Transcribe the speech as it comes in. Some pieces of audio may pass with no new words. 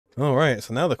Alright,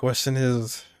 so now the question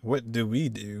is, what do we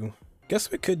do?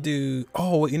 Guess we could do...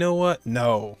 Oh, you know what?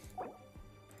 No.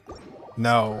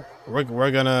 No.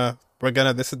 We're gonna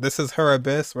this is her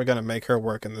abyss. We're gonna make her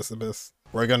work in this abyss.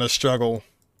 We're gonna struggle.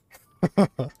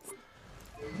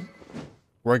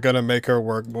 We're gonna make her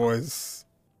work, boys.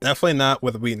 Definitely not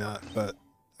with Wenut, but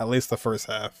at least the first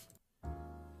half.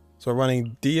 So we're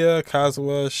running Dia,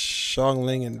 Kazuha,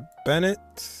 Julliangg, and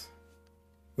Bennett.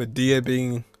 With Dia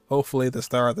being hopefully the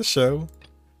star of the show.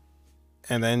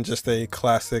 And then just a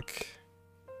classic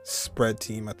spread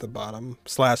team at the bottom. /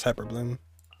 Hyperbloom.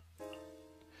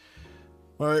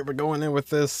 Alright, we're going in with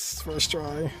this first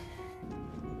try.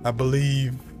 I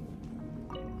believe.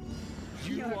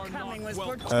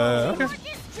 Okay.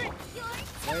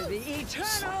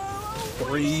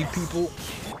 3 people.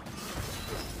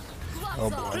 Oh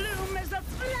boy.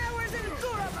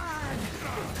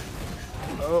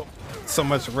 Oh, so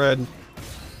much red.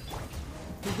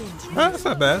 That's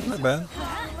not bad, not bad.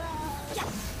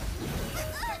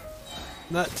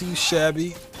 Not too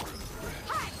shabby.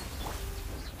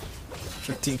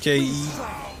 15 KE.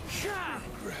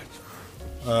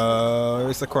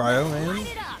 There's the cryo man.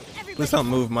 Please don't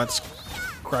move much,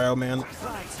 cryo man.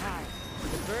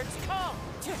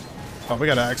 Oh, we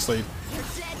gotta actually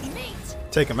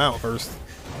take him out first.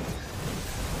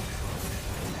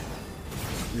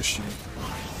 You shoot.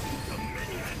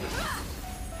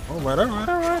 Alright, alright,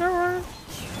 alright, alright.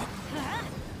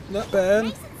 Not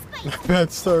bad. Not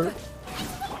bad start.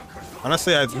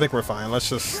 Honestly, I think we're fine. Let's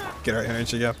just get our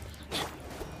energy up.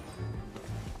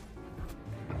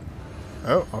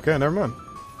 Oh, okay, never mind.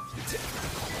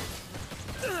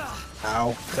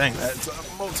 Ow. Dang, that's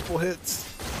multiple hits.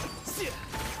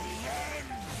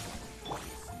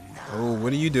 Oh,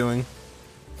 what are you doing?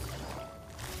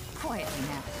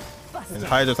 And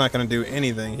Hydra's not going to do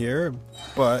anything here,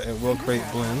 but it will create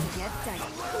bloom.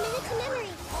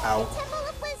 Ow.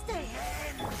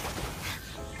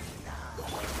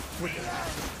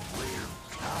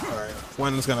 Alright,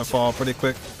 one's going to fall pretty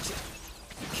quick.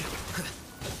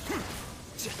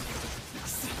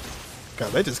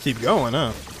 God, they just keep going,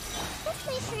 huh?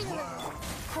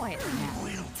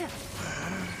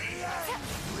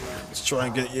 Let's try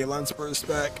and get Yelan's burst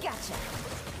back.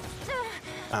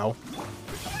 Ow.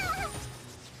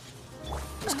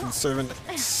 Just conserving.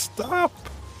 Stop!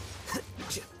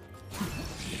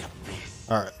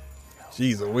 Alright.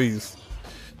 Jeez Louise.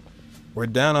 We're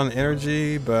down on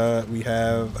energy, but we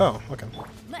have... Oh, okay.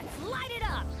 Let's light it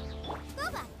up.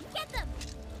 Boba, get them.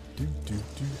 Do, do,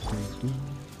 do, do, do.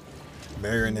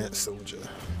 Marionette soldier.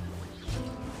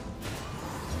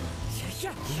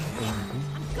 I'm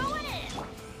going in.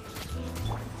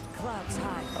 Clouds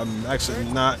high. I'm actually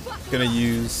not gonna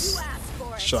use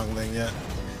Julliangg yet.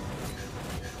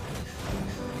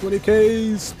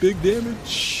 20Ks, big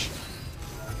damage.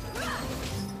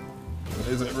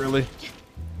 Is it really?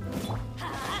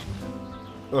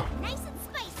 Oh,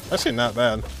 actually not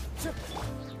bad.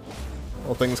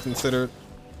 All things considered.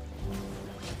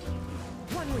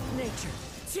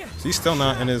 He's still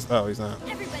not in his... Oh, he's not.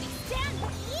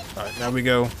 Alright, now we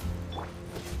go.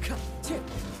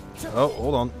 Oh,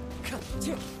 hold on.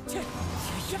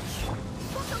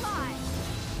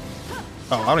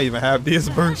 Oh, I don't even have these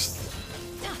bursts.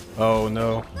 Oh,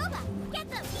 no.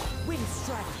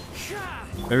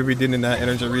 Maybe we didn't in that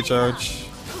energy recharge.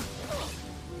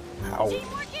 Ow.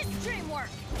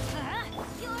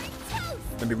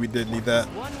 Maybe we did need that.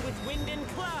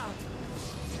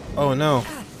 Oh, no.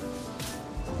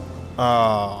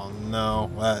 Oh no,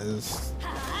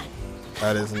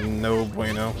 that is no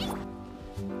bueno.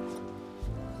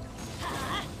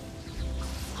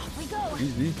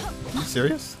 You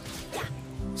serious?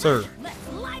 Sir,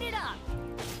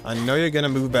 I know you're gonna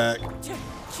move back.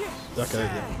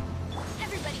 Okay.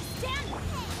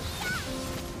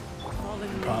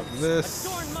 Pop this.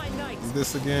 Do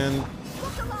this again.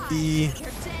 E.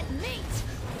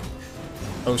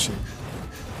 Oh shoot.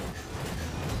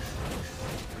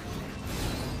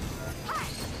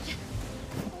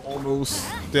 Almost.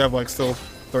 They have like still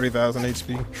 30,000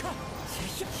 HP.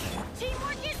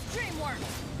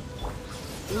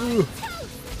 Ooh.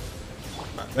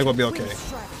 I think we'll be okay. I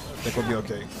think we'll be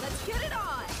okay.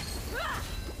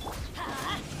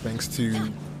 Thanks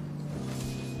to...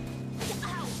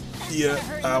 Yeah.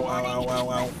 Ow, ow, ow, ow,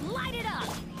 ow.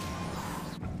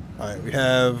 Alright, we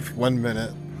have 1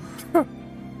 minute.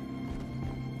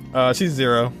 She's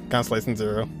 0. Constellation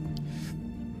 0.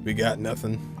 We got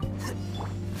nothing.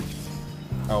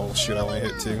 Oh shoot, I only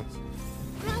hit 2.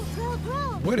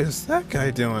 What is that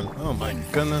guy doing? Oh my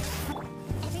goodness.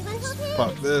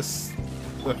 Pop this.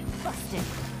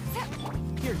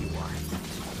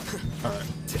 Alright.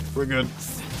 We're good.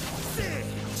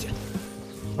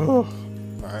 Oh.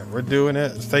 Alright, we're doing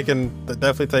it. It's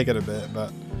definitely taking a bit,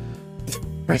 but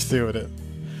we're doing it.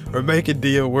 We're making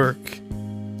Dia work.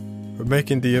 We're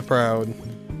making Dia proud.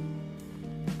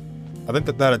 I think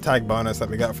that attack bonus that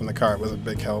we got from the card was a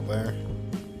big help there.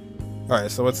 Alright,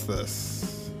 so what's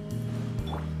this?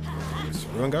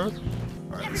 Ruin Guard?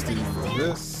 Alright, let's do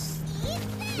this.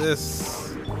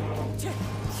 This.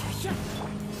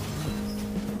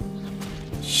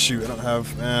 Shoot, I don't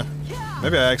have.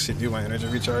 Maybe I actually do my energy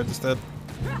recharge instead.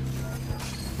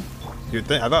 You'd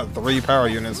think. I thought 3 power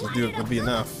units would be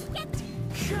enough.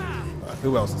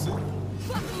 Who else is it?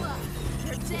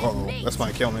 Uh-oh, this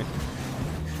might kill me.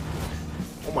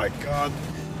 Oh my god.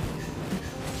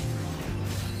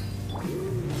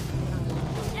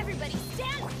 Everybody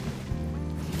stand.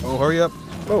 Oh, hurry up.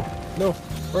 Oh, no.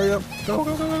 Hurry up. Go,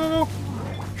 go, go, go, go, go.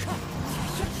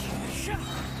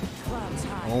 Clouds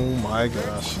high. Oh my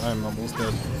gosh, I'm almost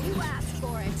dead. You asked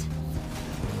for it.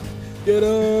 Get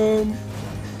him!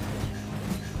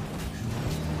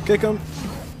 Kick him!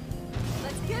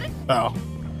 Let's get it. Oh.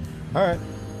 Alright.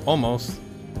 Almost.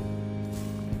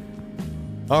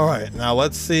 Alright, now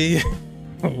let's see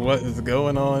what is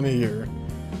going on here.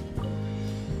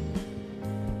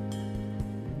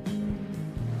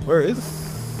 Where is...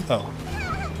 Oh.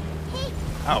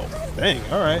 Ow. Dang.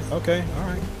 Alright. Okay.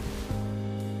 Alright.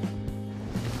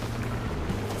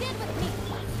 Stand with me.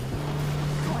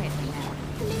 Quietly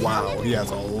now. Wow, he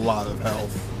has a lot of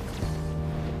health.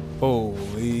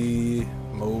 Holy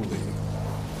moly.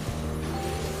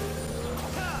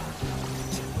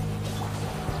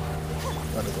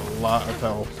 That is a lot of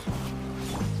health.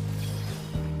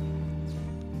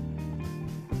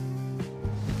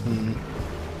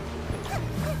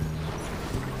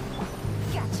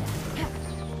 Gotcha.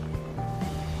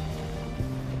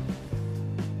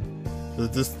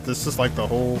 This is like the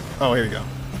whole... Oh, here we go.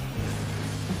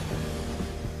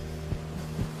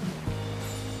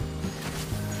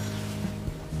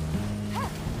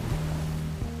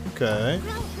 Okay.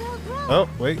 Oh,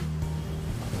 wait.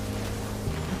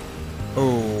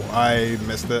 Oh, I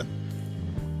missed it.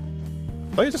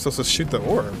 I thought you just supposed to shoot the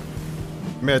orb.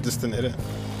 Maybe I just didn't hit it.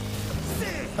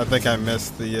 I think I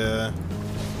missed the,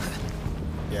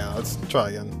 Yeah, let's try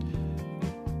again.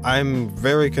 I'm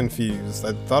very confused.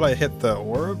 I thought I hit the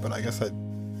orb, but I guess I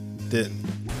didn't.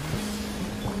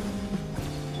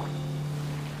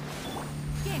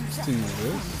 Let's do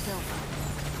this.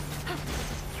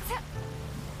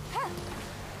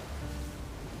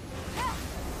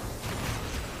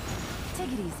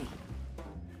 Take it easy.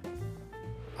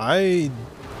 I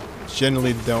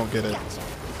generally don't get it.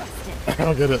 I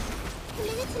don't get it.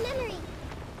 Commit to memory.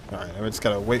 Alright, we just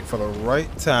gotta wait for the right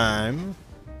time.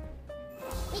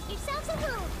 Make yourselves at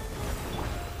home.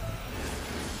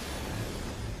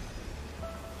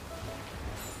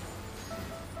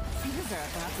 Things are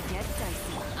about to get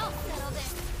dicey. I'll settle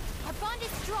this. Our bond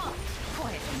is strong.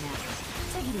 Quietly now.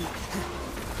 Take it easy.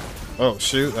 Oh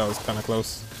shoot, that was kind of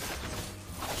close.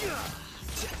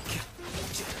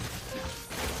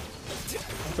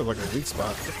 That feels like a weak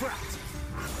spot.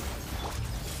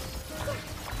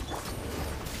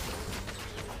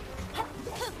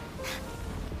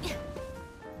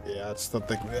 Yeah, I just don't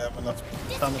think we have enough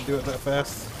time to do it that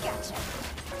fast. Gotcha.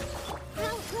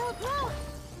 Grow.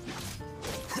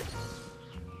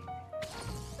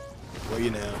 Well, you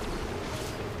know.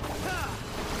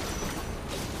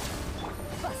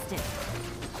 Busted.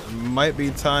 Might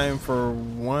be time for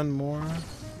one more.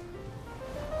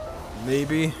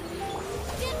 Maybe.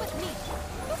 Stand with me.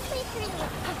 Let's wait for you.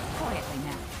 Quietly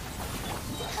now.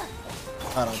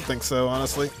 I don't think so,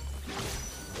 honestly.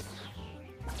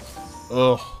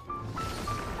 Ugh.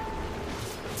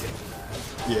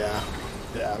 Yeah.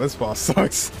 Yeah, this boss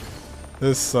sucks.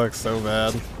 This sucks so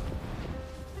bad.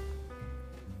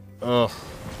 Ugh.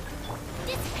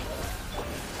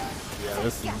 Yeah,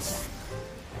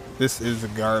 this is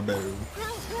garbo.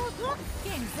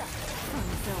 Game's up.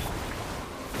 Fun's over.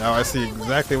 Now I see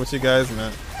exactly what you guys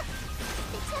meant.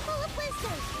 The Temple of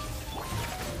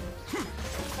Wisdom.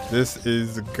 This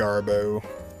is garbo.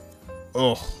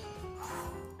 Ugh.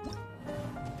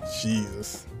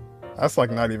 Jesus. That's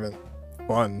like not even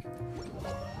fun.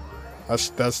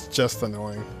 That's just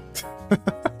annoying.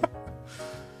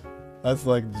 That's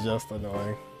like just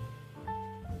annoying.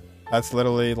 That's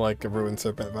literally like a Ruined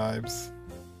Serpent vibes.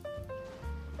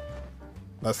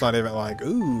 That's not even like,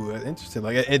 ooh, interesting.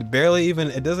 Like it barely even,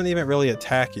 it doesn't even really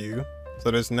attack you. So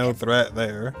there's no threat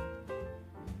there.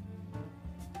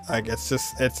 Like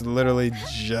it's literally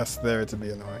just there to be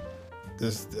annoying.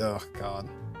 Just, oh god.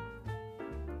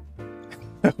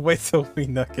 Wait till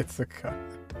Wenut gets a card.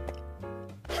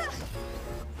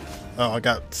 Oh, I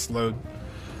got slowed.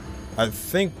 I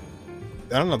think,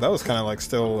 I don't know, that was kind of like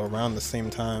still around the same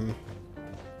time.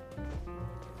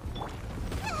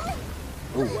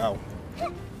 Oh, wow.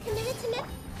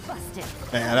 Busted.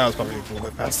 Man, that was probably a little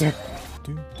bit faster.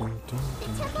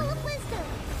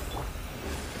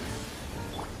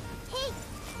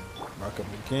 Mark up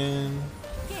again.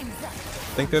 Game's up.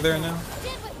 Think they're there now?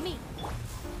 Stand with me.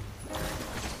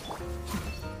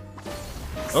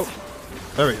 Oh,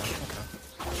 there we go.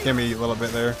 Okay. Give me a little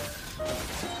bit there.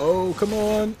 Oh, come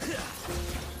on.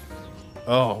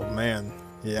 Oh, man.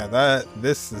 Yeah,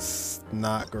 this is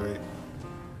not great.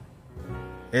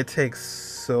 It takes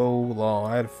so long.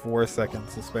 I had 4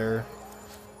 seconds to spare.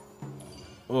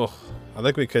 Ugh. I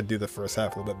think we could do the first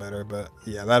half a little bit better, but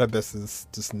yeah, that abyss is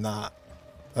just not,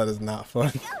 that is not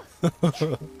fun.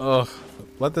 Ugh.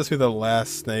 Let this be the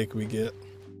last snake we get.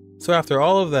 So after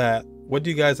all of that, what do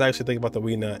you guys actually think about the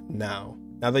Wenut now?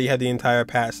 Now that you had the entire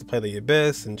patch to play the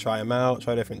abyss and try them out,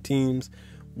 try different teams,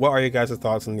 what are your guys'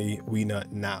 thoughts on the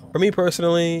Wenut now? For me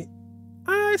personally,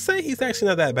 I say he's actually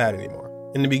not that bad anymore.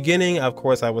 In the beginning, of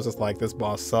course, I was just like, this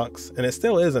boss sucks, and it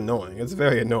still is annoying. It's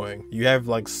very annoying. You have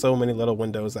like so many little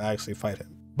windows to actually fight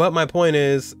him. But my point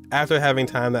is, after having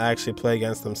time to actually play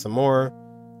against him some more,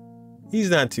 he's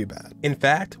not too bad. In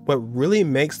fact, what really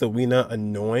makes the Wenut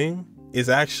annoying is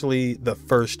actually the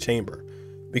first chamber,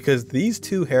 because these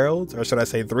 2 heralds, or should I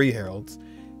say 3 heralds,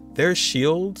 their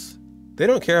shields, they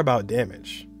don't care about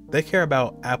damage. They care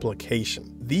about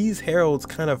application. These heralds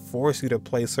kind of force you to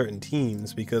play certain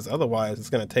teams because otherwise it's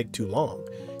going to take too long.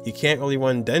 You can't really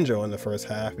run Dendro in the first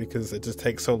half because it just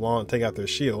takes so long to take out their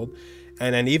shield.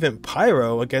 And then even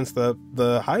Pyro against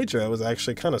the Hydra was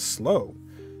actually kind of slow.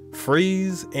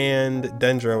 Freeze and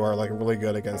Dendro are like really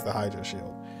good against the Hydra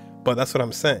shield. But that's what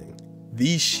I'm saying.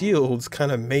 These shields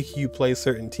kind of make you play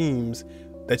certain teams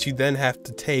that you then have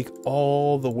to take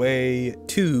all the way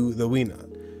to the Wenut.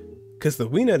 Because the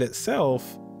Wenut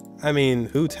itself, I mean,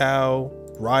 Hu Tao,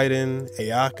 Raiden,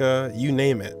 Ayaka, you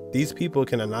name it. These people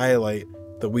can annihilate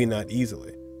the Wenut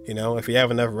easily. You know, if you have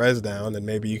enough res down, then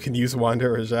maybe you can use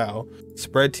Wander or Zhao.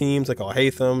 Spread teams like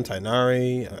Alhaitham,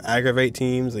 Tainari, aggravate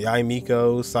teams, the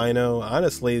Miko, Sino,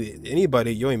 honestly,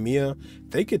 anybody, Yoimiya,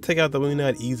 they could take out the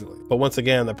Wenut easily. But once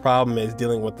again, the problem is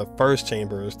dealing with the first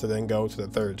chambers to then go to the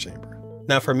third chamber.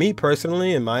 Now for me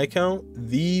personally, in my account,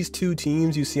 these 2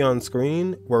 teams you see on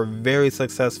screen were very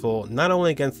successful, not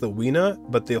only against the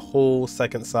Wenut, but the whole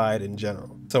second side in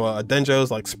general. So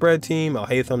Dendro's like spread team,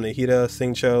 Alhaitham, Nahida,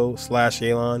 Xingqiu, /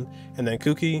 Yelan, and then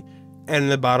Kuki. And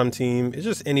the bottom team is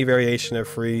just any variation of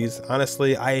freeze.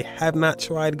 Honestly, I have not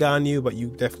tried Ganyu, but you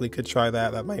definitely could try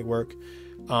that. That might work.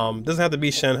 Doesn't have to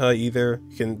be Shenhe either.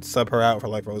 You can sub her out for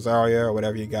like Rosaria or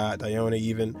whatever you got, Diona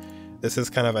even. This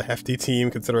is kind of a hefty team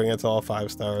considering it's all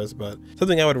 5 stars, but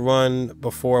something I would run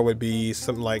before would be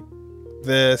something like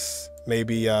this,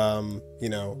 maybe, you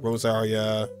know,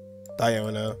 Rosaria,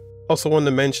 Diona. Also wanted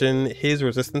to mention his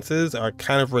resistances are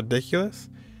kind of ridiculous.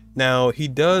 Now, he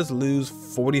does lose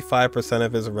 45%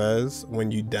 of his res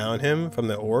when you down him from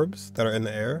the orbs that are in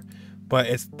the air, but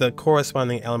it's the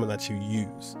corresponding element that you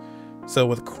use. So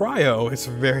with Cryo, it's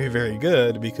very, very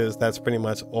good because that's pretty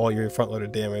much all your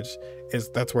front-loaded damage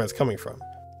that's where it's coming from.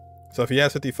 So if he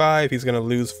has 55, he's going to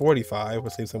lose 45,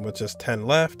 which leaves him with just 10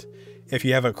 left. If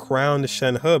you have a crowned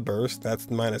Shenhe burst, that's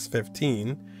minus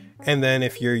 15. And then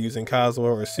if you're using Kazuha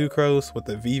or Sucrose with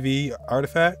the VV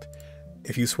artifact,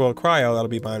 if you swirl Cryo, that'll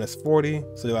be minus 40,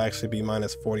 so you'll actually be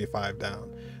minus 45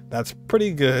 down. That's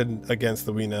pretty good against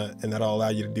the Wenut, and that'll allow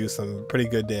you to do some pretty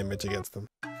good damage against them.